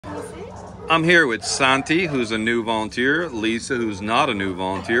I'm here with Santi, who's a new volunteer, Lisa, who's not a new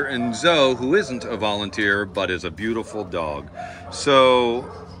volunteer, and Zoe, who isn't a volunteer, but is a beautiful dog. So,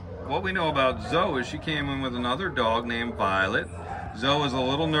 what we know about Zoe is she came in with another dog named Violet. Zoe is a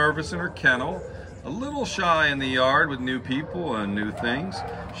little nervous in her kennel, a little shy in the yard with new people and new things.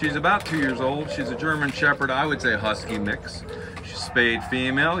 She's about 2 years old. She's a German Shepherd, I would say husky mix. She's spayed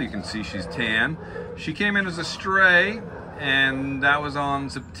female. You can see she's tan. She came in as a stray, and that was on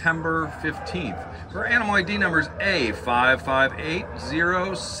September 15th. Her animal ID number is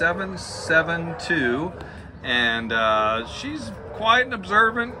A5580772, and she's quiet and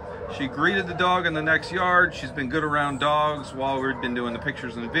observant. She greeted the dog in the next yard. She's been good around dogs while we've been doing the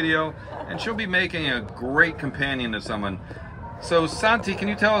pictures and the video, and she'll be making a great companion to someone. So Santi, can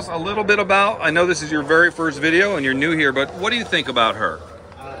you tell us a little bit about, I know this is your very first video and you're new here, but what do you think about her?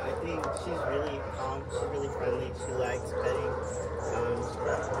 I think she's really calm, she's really friendly, she likes petting.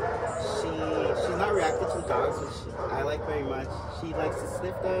 She's not reactive to dogs, which I like very much. She likes to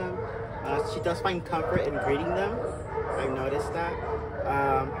sniff them. She does find comfort in greeting them. I've noticed that.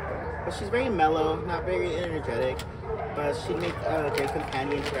 But she's very mellow, not very energetic, but she'd make a great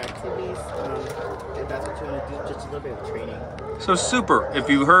companion for activities. If that's what you want to do, just a little bit of training. So super. If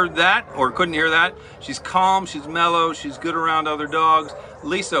you heard that or couldn't hear that, she's calm, she's mellow, she's good around other dogs.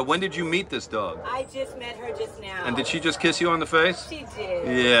 Lisa, when did you meet this dog? I just met her just now. And did she just kiss you on the face? She did.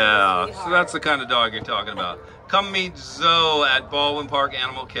 Yeah, so that's the kind of dog you're talking about. Come meet Zoe at Baldwin Park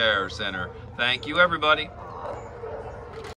Animal Care Center. Thank you, everybody.